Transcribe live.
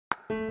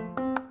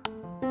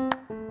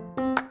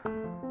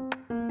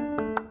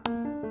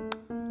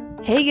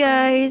Hey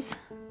guys!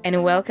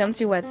 And welcome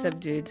to What's Up,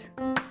 Dude.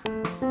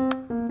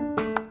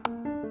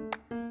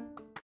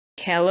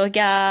 Hello, Hi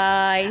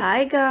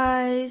guys,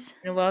 guys!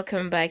 and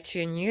welcome back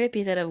to a new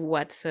episode of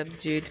What's Up,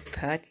 Dude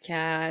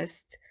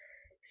podcast.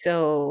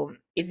 So,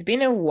 it's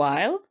been a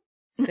while,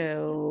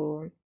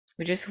 so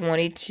we just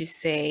wanted to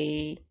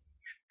say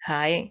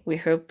hi. We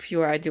hope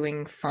you are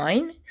doing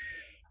fine,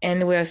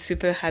 and we are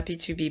super happy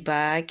to be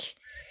back.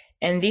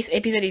 And this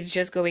episode is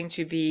just going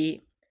to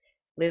be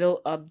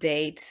little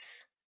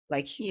updates.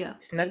 Like, Yeah.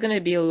 it's not going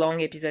to be a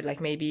long episode, like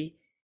maybe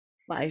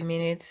 5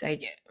 minutes, I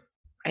Yeah.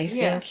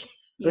 think.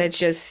 Yeah. Let's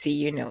just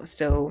see.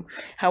 So,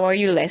 how are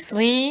you,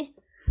 Leslie?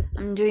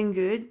 I'm doing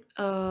good.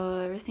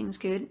 Everything's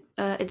good.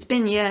 It's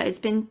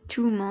been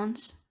 2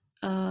 months.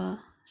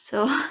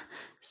 So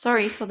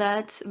sorry for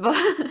that, but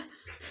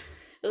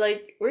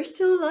like we're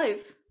still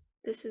alive.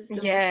 This is the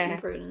most Yeah,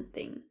 important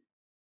thing.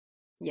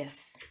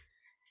 yes.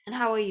 And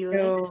how are you,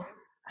 So, Alex?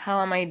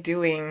 how am I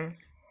doing?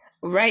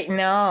 Right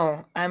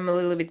now, I'm a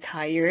little bit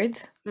tired,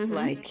 Mm-hmm.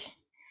 like,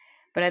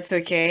 but that's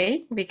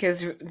okay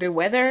because the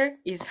weather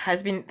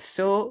has been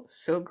so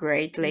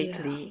great Yeah.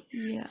 lately.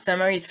 Yeah.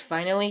 Summer is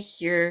finally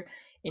here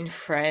in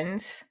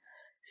France,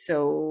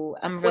 so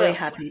I'm really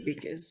Well, happy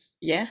because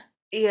yeah.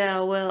 yeah,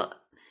 well,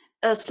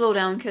 slow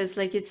down because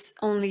like it's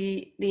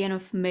only the end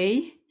of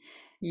May.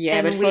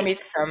 Yeah, but and for we me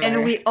it's and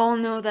summer. we all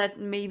know that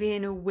maybe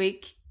in a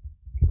week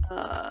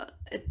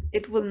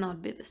it will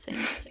not be the same.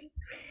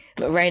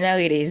 But right now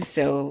it is,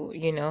 so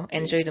Yeah,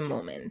 enjoy the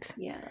moment.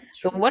 yeah,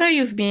 that's So true. what are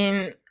you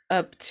been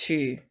up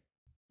to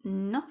this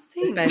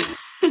Nothing. past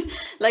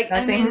Like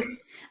nothing?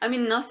 I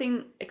mean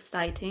nothing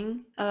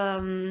exciting.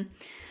 Uh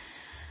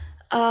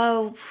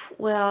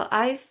well,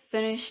 I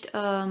finished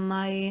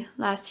my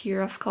last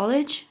year of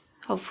college,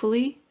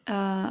 hopefully.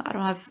 I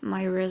don't have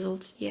my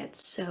results yet,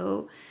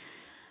 so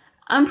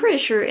I'm pretty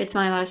sure it's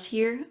my last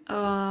year.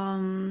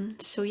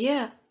 So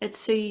yeah,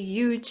 it's a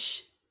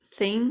huge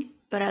thing,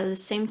 but at the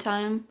same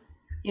time,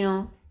 you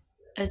know,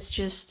 it's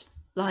just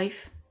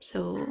life.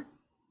 So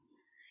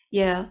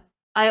yeah,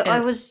 And I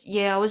was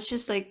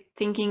just like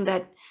thinking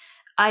that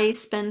I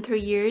spent 3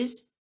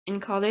 years in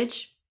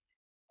college,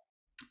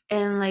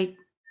 and like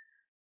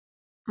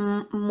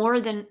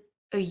more than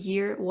a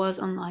year was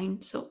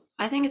online. So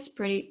I think it's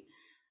pretty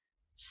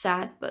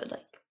sad, but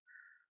like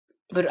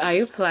it's but are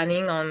you nice.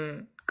 planning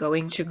on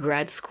going to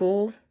grad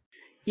school? Like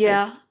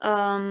Yeah.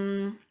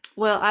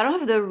 Well, I don't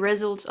have the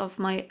results of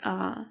my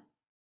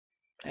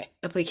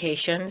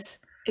applications?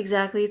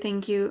 exactly,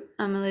 thank you.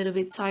 I'm a little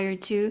bit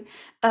tired too.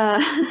 Uh,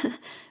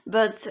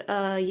 but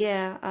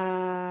yeah,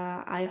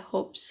 I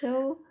hope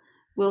so.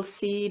 We'll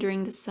see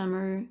during the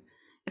summer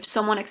if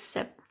someone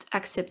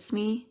accepts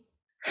me,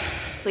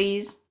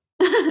 please.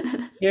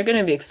 You're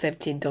gonna be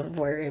accepted, don't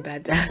worry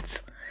about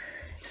that.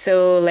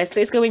 So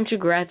Leslie's going to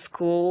grad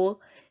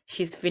school.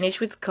 She's finished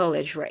with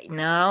college right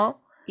now.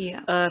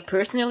 Yeah.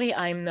 Personally,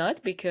 I'm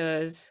not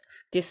because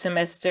this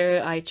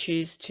semester I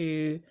choose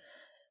to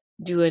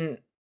do an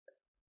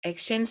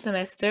exchange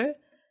semester,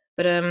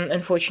 but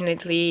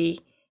unfortunately,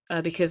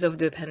 because of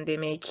the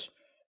pandemic,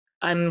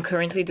 I'm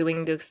currently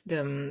doing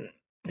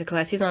the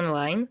classes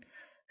online.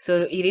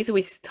 So it is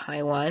with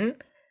Taiwan.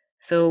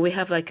 So we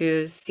have like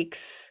a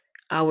 6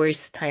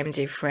 hours time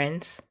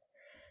difference.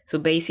 So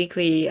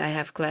basically, I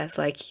have class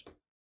like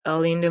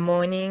early in the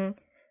morning,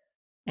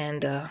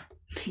 and Yeah,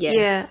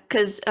 yes,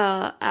 because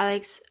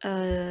Alex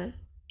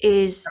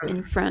is um,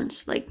 in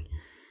France. Like,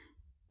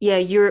 yeah,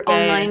 you're yeah,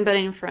 online, but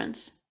in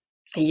France.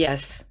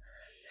 yes.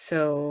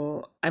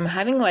 So I'm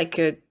having like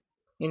a,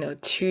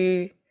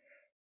 two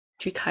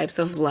types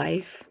of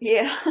life.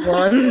 Yeah.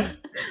 One,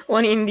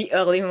 one in the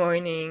early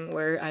morning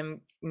where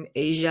I'm in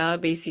Asia,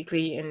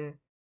 basically, and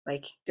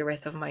like the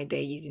rest of my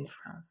day is in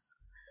France.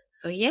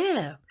 So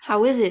yeah,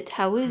 How is it?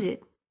 How is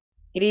it?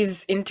 it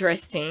is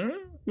interesting.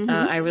 Mm-hmm.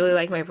 I really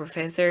like my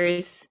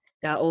professors.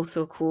 They're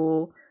also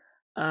cool.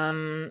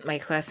 My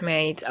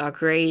classmates are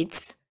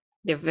great.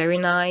 They're very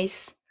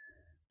nice.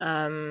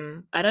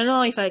 I don't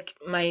know if like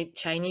my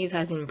Chinese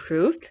has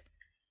improved,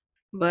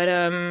 but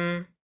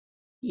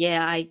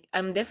yeah,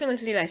 I'm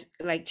definitely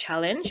like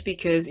challenged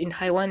because in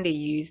Taiwan they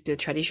use the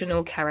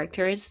traditional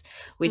characters, Mm.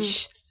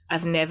 which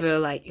I've never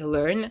like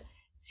learned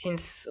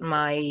since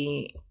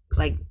my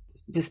like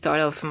the start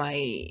of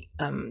my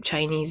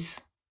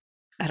Chinese.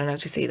 I don't know how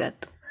to say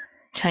that.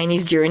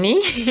 Chinese journey.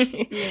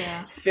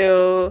 Yeah.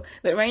 So,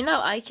 but right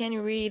now I can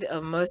read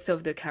most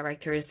of the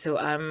characters, so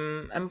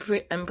I'm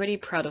pretty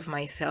proud of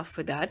myself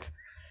for that.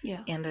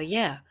 Yeah. And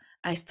yeah,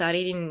 I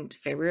started in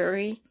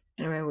February,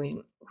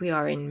 and we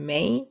are in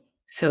May,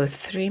 so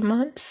 3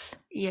 months.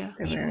 Yeah.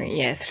 February,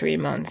 yeah, 3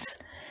 months.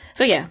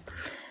 So yeah,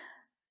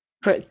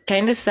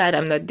 kind of sad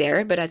I'm not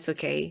there, but that's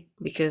okay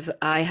because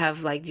I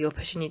have like the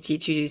opportunity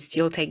to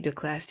still take the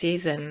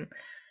classes and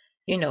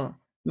you know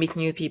meet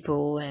new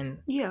people and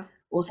Yeah.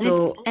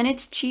 also And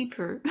it's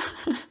cheaper.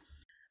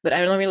 but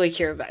I don't really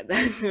care about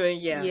that.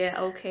 But yeah.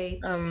 Yeah, okay.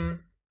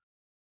 Um,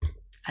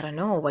 I don't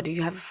know. What do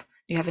you have?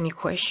 Do you have any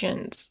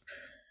questions?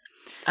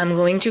 I'm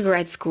going to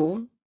grad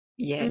school.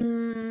 Yeah,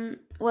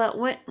 Well,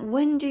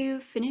 when do you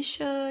finish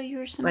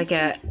your like semester?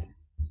 at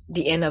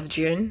the end of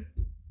June.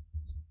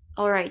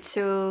 All right.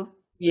 So,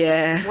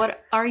 Yeah,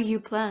 what are your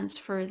plans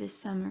for this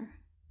summer?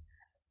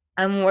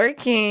 I'm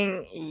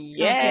working.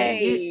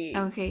 Okay,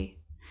 Yay!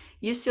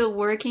 you still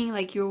working?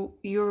 Like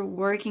you're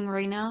working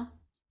right now?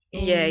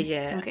 Yeah, In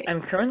yeah. okay,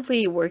 I'm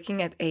currently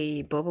working at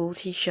a bubble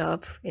tea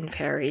shop in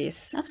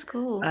Paris. that's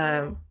cool.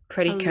 I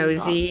Pretty love.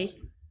 cozy.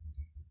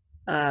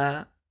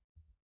 Uh,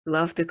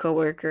 love the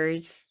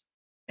coworkers,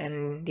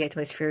 and the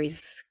atmosphere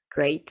is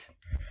great.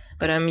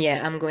 But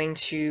yeah, I'm going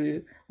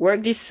to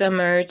work this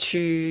summer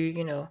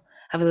to,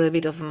 have a little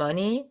bit of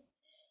money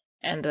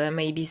and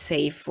maybe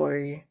save for,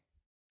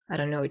 I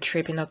don't know, a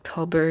trip in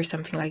October,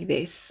 something like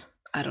this.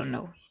 I don't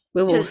know.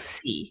 We will Cause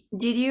see.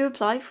 did you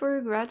apply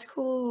for grad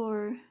school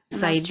or a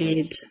So I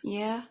did master's?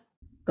 Yeah.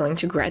 going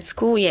to grad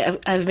school. Yeah,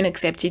 I've been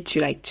accepted to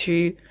like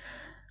two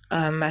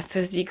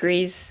master's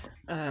degrees.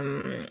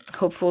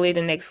 Hopefully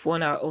the next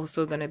one are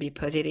also gonna be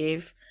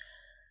positive.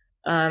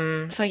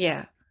 So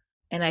yeah,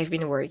 and I've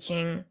been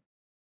working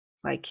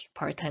like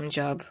part-time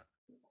job.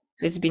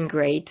 So it's been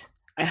great.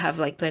 I have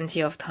like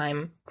plenty of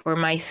time for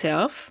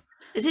myself.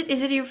 Is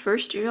it your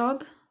first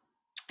job?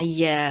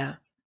 Yeah.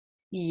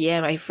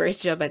 Yeah, my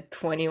first job at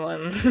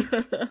 21.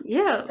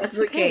 Yeah, That's that's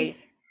okay. okay.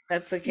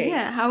 That's okay.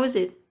 Yeah, how is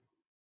it?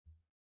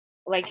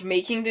 Like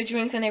making the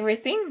drinks and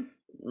everything.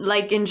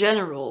 Like in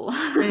general.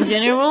 In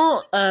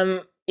general,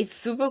 it's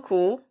super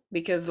cool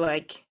because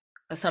like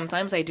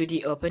sometimes I do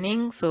the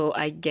opening, so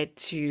I get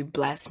to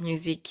blast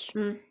music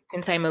Mm,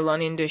 since I'm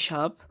alone in the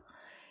shop.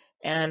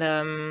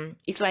 And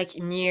it's like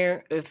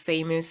near a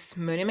famous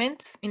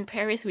monument in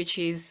Paris, which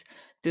is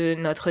the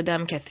Notre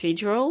Dame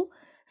Cathedral.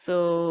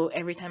 So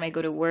every time I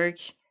go to work,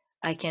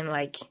 I can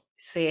like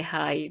say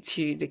hi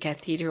to the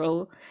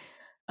cathedral.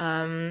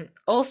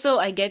 Also,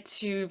 I get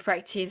to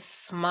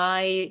practice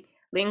my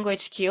language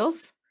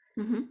skills.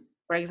 hmm.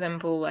 For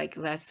example, like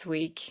last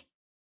week,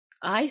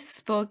 I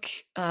spoke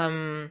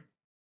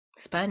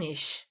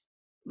Spanish.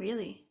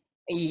 Really?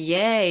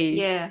 Yay!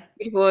 Yeah.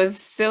 It was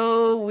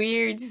so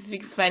weird to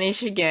speak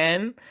Spanish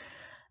again.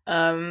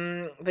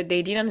 But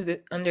they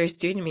didn't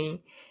understood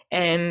me,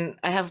 and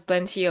I have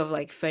plenty of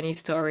like funny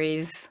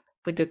stories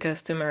with the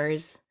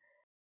customers.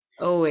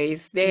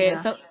 Always, there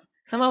Yeah.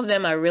 some of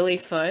them are really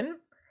fun,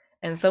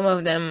 and some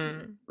of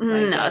them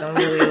like I Not. don't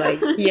really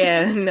like.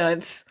 Yeah,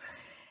 nuts.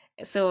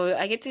 So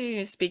I get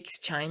to speak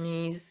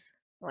Chinese,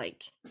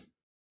 like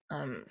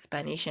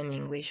Spanish and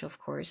English, of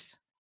course.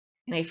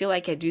 And I feel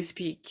like I do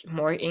speak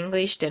more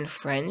English than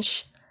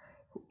French,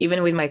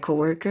 even with my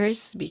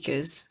coworkers,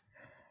 because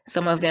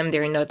some of them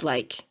they're not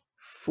like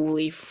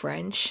fully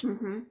French.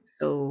 Hmm.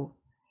 So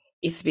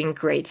it's been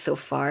great so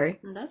far.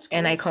 That's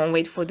And I cool. can't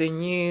wait for the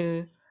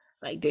new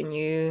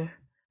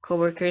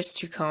coworkers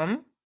to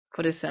come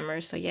for the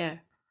summer. So yeah.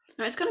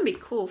 No, it's gonna be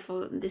cool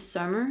for this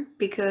summer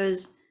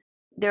because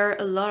there are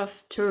a lot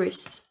of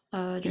tourists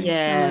during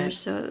summer, Yeah.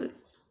 so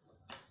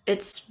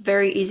it's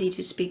very easy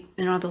to speak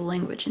another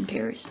language in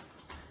Paris.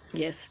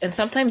 Yes. And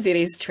sometimes it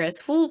is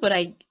stressful, but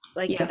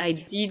Yeah. I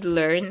did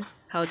learn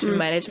how to Mm,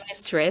 manage my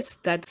stress.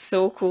 That's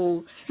so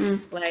cool. mm,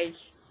 Like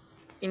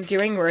in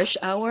during rush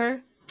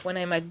hour when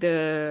I'm at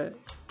the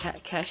yeah.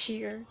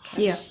 cashier,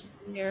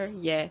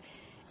 yeah,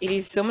 it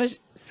is so much,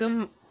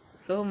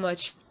 so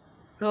much,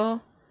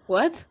 so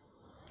what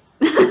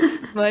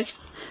much.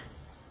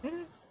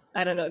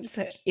 I don't know.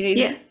 It is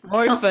Yeah.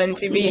 more So fun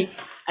to yeah. be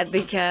at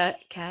the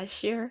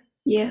cashier,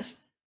 Yeah. cash,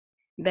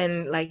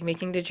 than like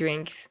making the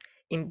drinks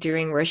in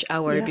during rush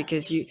hour Yeah.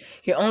 because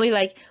you're only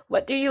like,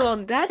 what do you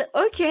want that?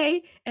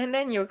 Okay, and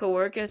then your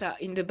coworkers are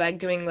in the back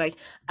doing like,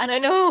 I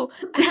don't know,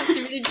 I have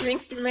too many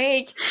drinks to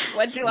make.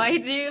 What do I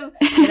do?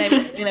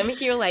 And I'm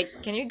here like,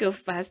 can you go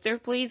faster,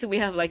 please? We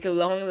have like a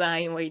long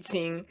line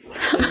waiting.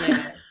 So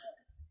yeah,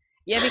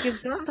 yeah,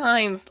 because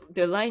sometimes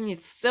the line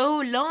is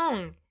so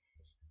long.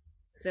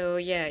 So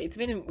yeah, it's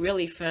been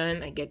really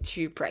fun. I get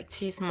to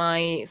practice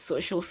my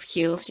social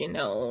skills.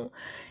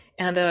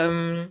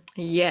 And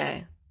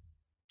yeah,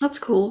 That's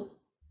cool.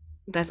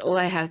 that's all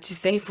I have to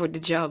say for the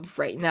job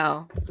right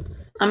now.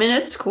 I mean,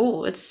 it's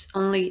cool. It's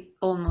only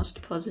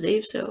almost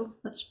positive, so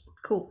that's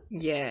cool.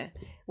 Yeah.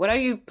 What are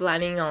you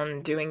planning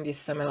on doing this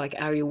summer? Like,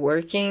 are you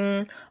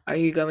working? Are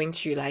you going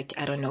to like,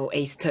 I don't know,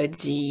 a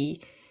study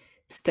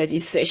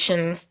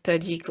session,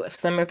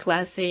 summer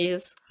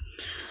classes?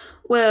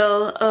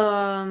 Well,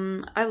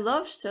 I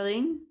love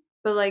studying,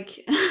 but like,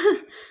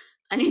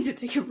 I need to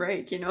take a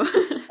break, you know?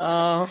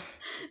 Oh,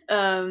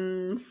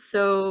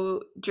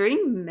 So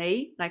during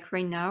May, like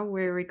right now,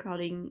 we're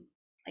recording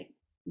like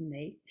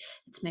May.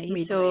 It's May,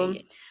 so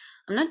mid-May.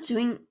 I'm not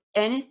doing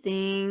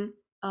anything.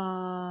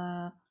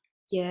 Uh,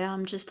 yeah,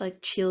 I'm just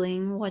like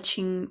chilling,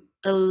 watching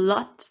a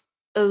lot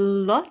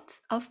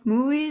of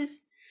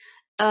movies.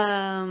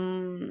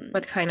 Um,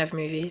 What kind of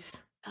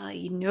movies?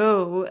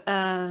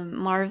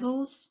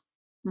 Marvels,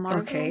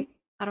 Okay. Marvel.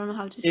 I don't know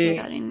how to say The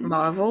that in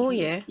Marvel,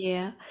 English.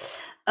 yeah.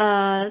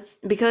 Yeah,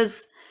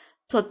 because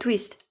plot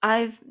twist,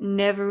 I've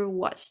never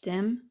watched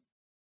them,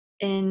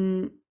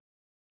 and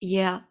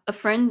Yeah, a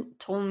friend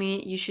told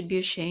me you should be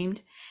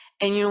ashamed.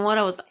 And you know what?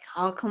 I was like,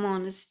 oh, come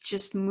on, it's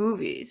just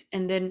movies.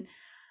 And then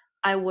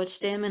I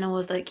watched them and I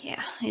was like,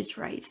 yeah, he's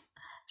right.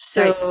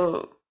 Like,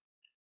 So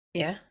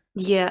yeah.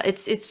 yeah,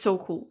 it's so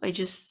cool. I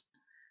just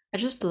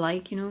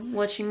like,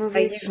 watching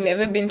Like, movies. you've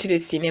never been to the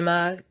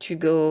cinema to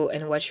go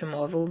and watch a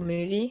Marvel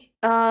movie?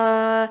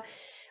 Uh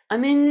I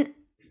mean,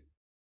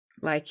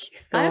 Like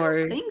I don't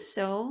Thor? think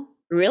so.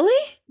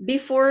 Really?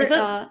 I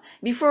thought,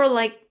 Before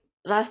like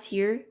last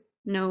year,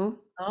 no.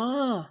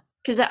 oh,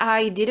 Cuz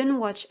I didn't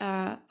watch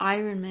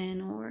Iron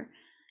Man or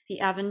the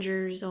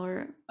Avengers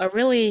or oh,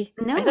 really?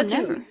 no,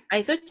 never.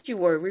 I thought you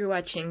were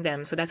rewatching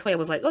them, so that's why I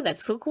was like, oh,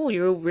 that's so cool.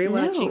 You're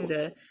rewatching No.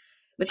 the,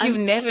 but you've I'm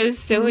never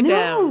saw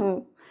them,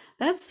 no.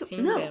 That's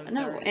seen no, them.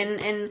 no. Sorry.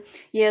 And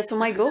yeah, so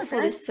my goal Ah,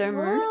 for this that's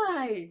summer,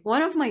 why.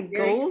 one of my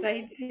You're goals,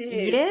 excited.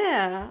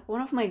 yeah,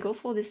 one of my goal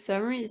for this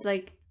summer is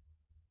like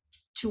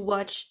to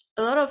watch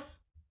a lot of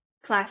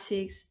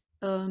classics,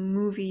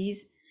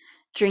 movies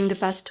during the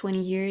past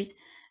 20 years,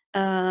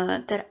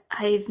 that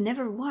I've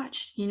never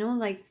watched,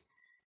 like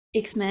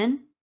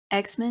X-Men,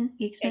 X-Men.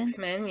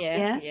 X-Men, yeah,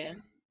 Yeah. yeah.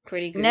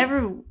 Pretty good.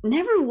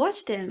 Never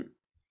watched them.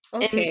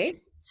 And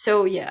Okay.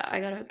 so yeah, I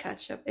gotta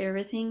catch up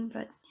everything,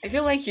 but I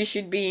feel like you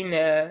should be in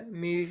a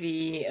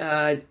movie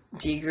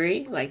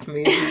degree, like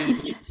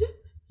movie,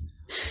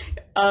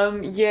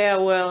 yeah,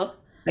 well,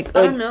 like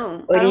I don't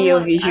know. audio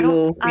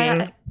visual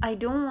thing. I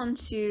don't want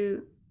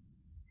to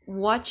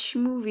watch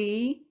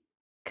movie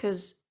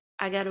because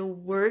I gotta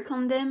work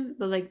on them,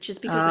 but like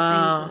just because I Ah,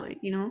 enjoy.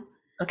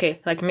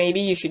 okay. Like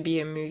maybe you should be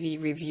a movie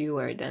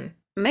reviewer then.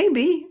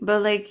 Maybe,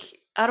 but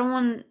like I don't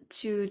want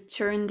to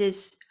turn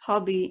this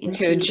hobby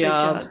Into a into a job.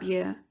 job.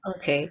 Yeah.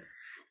 Okay.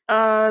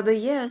 But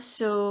yeah,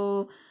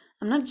 so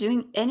I'm not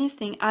doing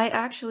anything. I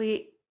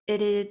actually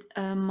edited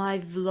my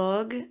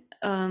vlog.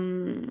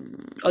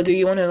 Or do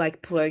you want to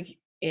like plug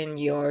in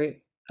your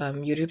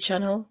YouTube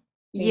channel?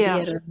 Maybe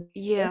Yeah, I don't know.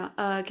 yeah.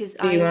 Cause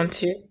Do you want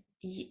to?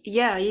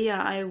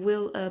 yeah. I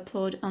will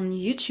upload on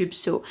YouTube.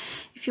 So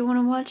if you want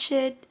to watch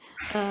it,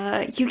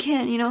 you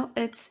can.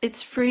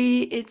 It's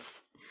free.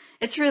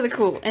 It's really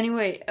cool.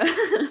 Anyway.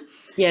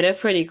 Yeah, they're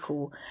pretty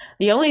cool.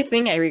 The only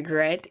thing I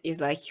regret is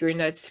like you're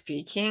not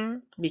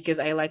speaking because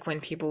I like when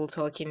people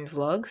talk in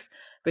vlogs,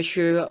 but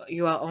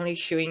you are only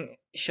showing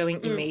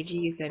Mm,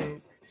 images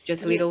and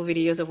just yeah. little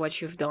videos of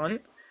what you've done.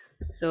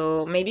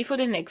 So maybe for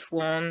the next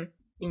one,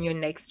 in your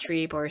next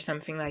trip or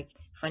something like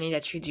funny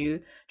that you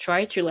do,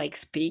 try to like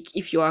speak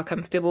if you are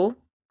comfortable,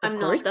 of I'm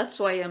not. course. That's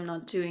why I'm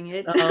not doing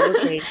it. Oh,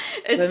 okay.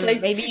 It's Then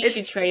like maybe you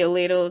should it's try a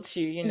little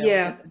to,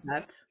 yeah. just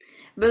adapt.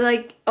 But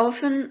like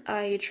often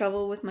I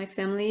travel with my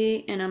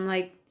family and I'm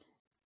like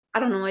I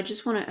don't know, I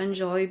just want to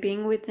enjoy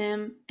being with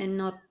them and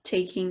not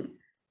taking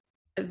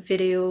a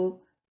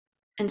video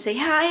and say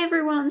hi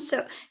everyone.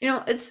 So,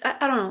 it's I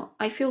don't know.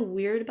 I feel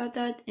weird about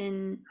that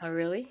and Oh,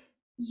 really?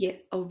 yeah,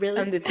 oh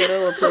I'm really? the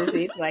total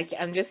opposite. Like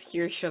I'm just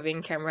here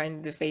shoving camera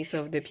in the face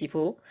of the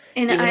people,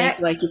 And even if I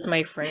like it's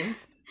my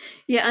friends.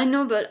 yeah, I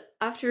know, but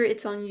after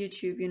it's on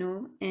YouTube,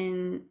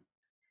 and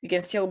You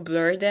can still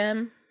blur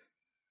them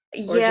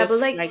or yeah, but just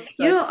like, like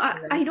cut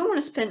I them. don't want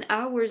to spend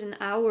hours and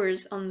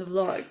hours on the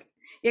vlog.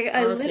 Yeah,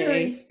 I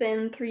literally Okay.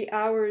 spend 3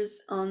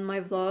 hours on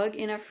my vlog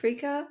in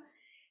Africa,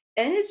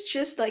 and it's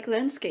just like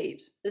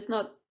landscapes. It's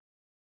not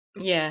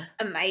Yeah.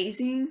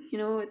 amazing,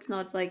 it's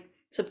not like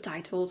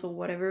subtitles or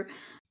whatever.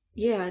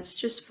 Yeah, it's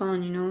just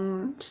fun,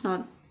 it's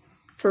not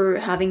for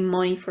having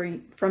money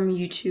from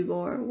YouTube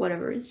or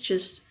whatever. It's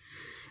just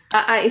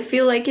I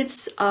feel like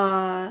it's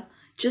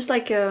just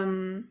like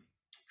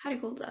how do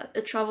you call that?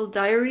 A travel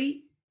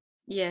diary.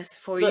 Yes,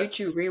 for you But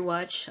to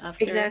rewatch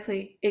after.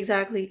 exactly,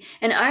 exactly.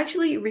 And I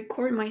actually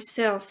record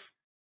myself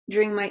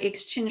during my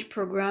exchange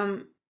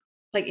program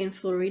like in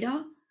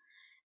Florida,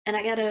 and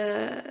I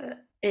gotta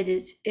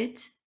edit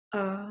it.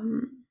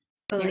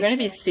 But You're like gonna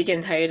be sick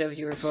and tired of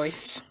your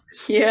voice.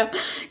 yeah,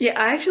 yeah.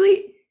 I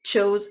actually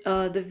chose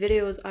the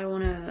videos I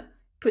wanna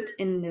put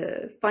in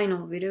the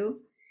final video,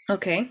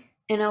 Okay.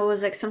 and I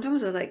was like,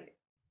 sometimes I was like,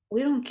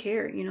 we don't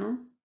care,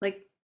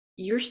 like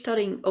you're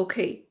studying,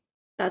 okay,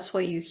 that's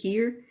why you're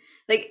here.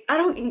 Like I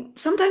don't.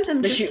 Sometimes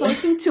I'm But just you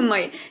talking to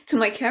my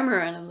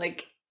camera, and I'm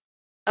like,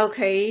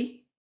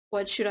 okay,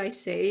 what should I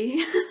say?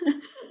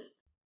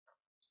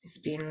 it's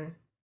been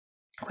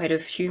quite a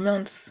few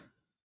months,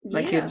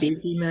 like a Yeah,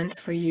 busy month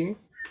for you.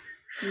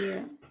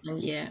 yeah.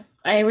 And yeah.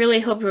 I really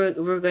hope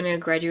we're gonna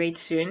graduate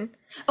soon.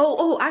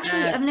 Oh,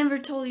 actually, Uh I've never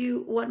told you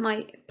what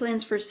my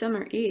plans for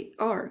summer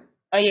are.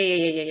 oh,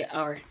 yeah.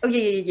 Our Oh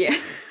yeah.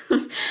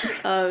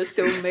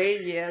 So May,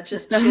 yeah,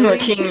 just stop chilling.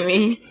 mocking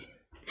me.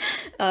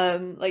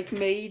 Like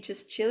May,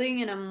 just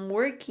chilling, and I'm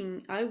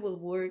working. I will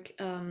work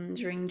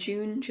during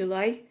June,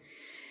 July,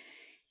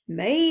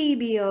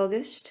 maybe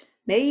August,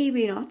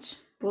 maybe not.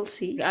 We'll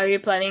see. Are you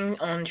planning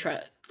on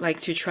like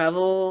to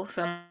travel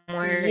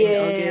somewhere in Yeah,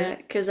 August?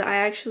 because I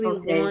actually Okay.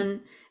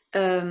 won.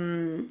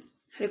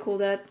 How do you call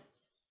that?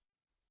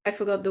 I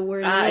forgot the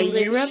word in A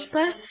Europe English.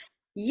 pass?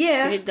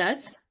 Is Yeah, it that?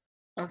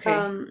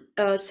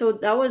 Okay. So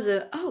that was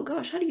a, oh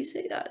gosh, how do you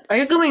say that? Are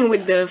you going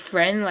with the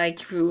friend like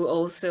who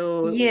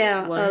also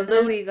Yeah, won that?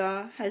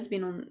 Loiva has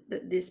been on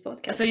this So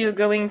podcast. you're So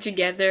going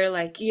together,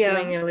 like yeah,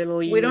 doing a little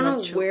we don't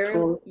Europe know where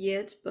tour.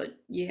 yet, but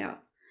yeah.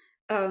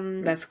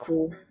 Um, That's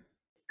cool.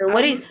 So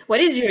I'm what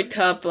is your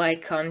top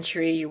like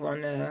country you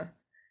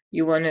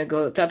wanna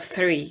go? Top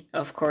three,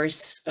 of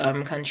course,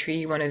 country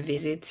you wanna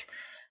visit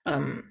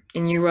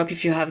in Europe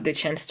if you have the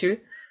chance to.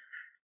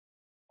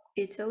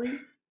 Italy.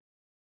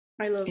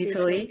 I love Italy.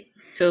 Italy.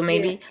 So Yeah,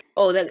 maybe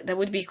oh that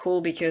would be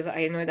cool because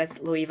I know that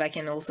Loiva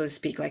can also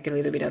speak like a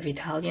little bit of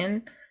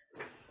Italian.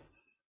 yeah,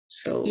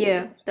 So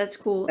that's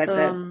cool.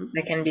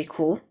 that can be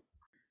cool.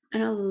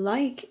 And I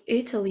like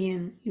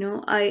Italian. You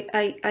know,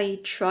 I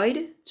tried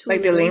to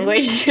Like the learn it.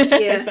 language.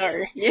 Yeah,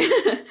 Sorry. yeah,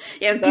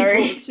 yeah. People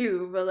Sorry.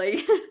 too, but like,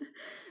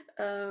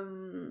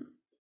 um,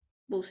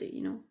 we'll see.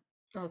 You know,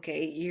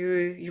 Okay,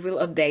 you will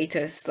update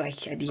us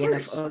like at of the end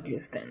of course,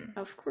 August then.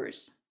 of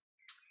course.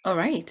 All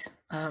right.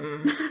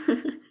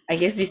 I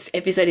guess this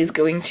episode is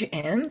going to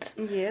end.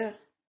 Yeah,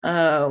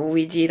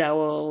 We did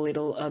our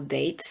little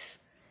updates,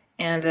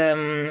 and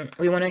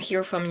we want to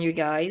hear from you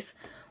guys.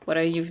 What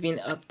are you've been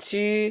up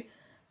to?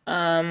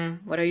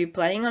 What are you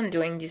planning on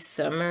doing this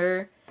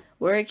summer?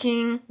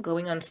 Working,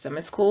 going on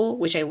summer school,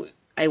 which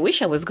I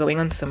wish I was going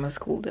on summer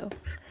school though.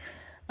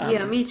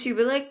 yeah, Um, me too.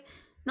 But like,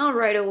 not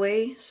right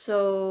away.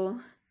 So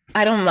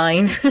I don't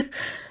mind.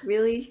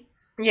 really,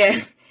 Yeah.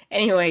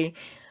 Anyway,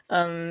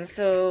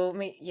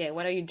 yeah,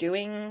 what are you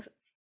doing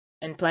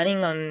and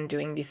planning on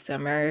doing this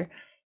summer?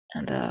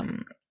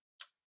 And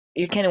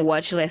you can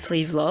watch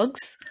Leslie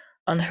vlogs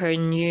on her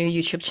new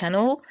YouTube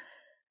channel.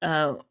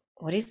 Uh,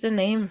 what is the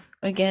name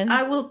I again?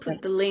 will put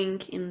Like, the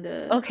link in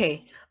the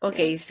okay, yeah.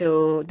 okay.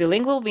 So the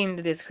link will be in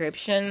the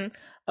description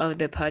of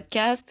the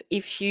podcast.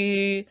 If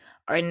you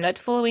are not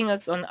following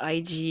us on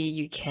IG,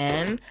 you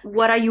can.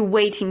 What are you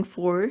waiting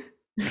for?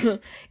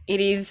 It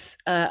is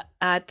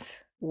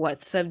at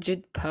What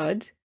Subject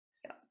Pod.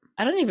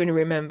 I don't even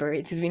remember.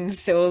 It has been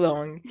so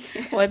long.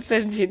 Yeah. What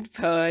Subject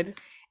Pod.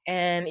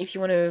 And if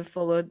you want to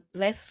follow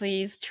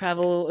Leslie's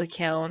travel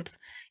account,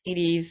 it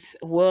is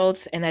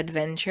Worlds and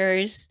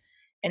Adventures.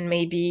 And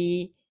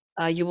maybe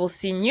you will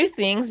see new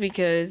things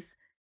because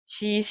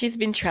she's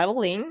been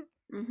traveling.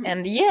 Hmm.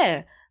 And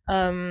yeah,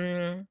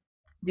 um,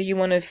 do you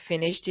want to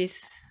finish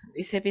this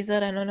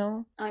episode? I don't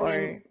know. I mean,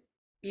 Or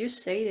you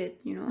said it.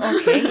 You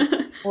okay. know.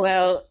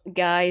 Well,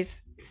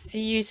 guys,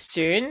 see you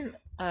soon.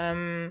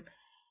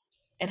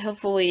 And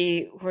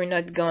hopefully we're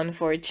not gone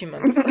for 2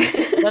 months.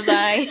 Bye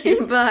bye.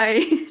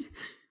 Bye.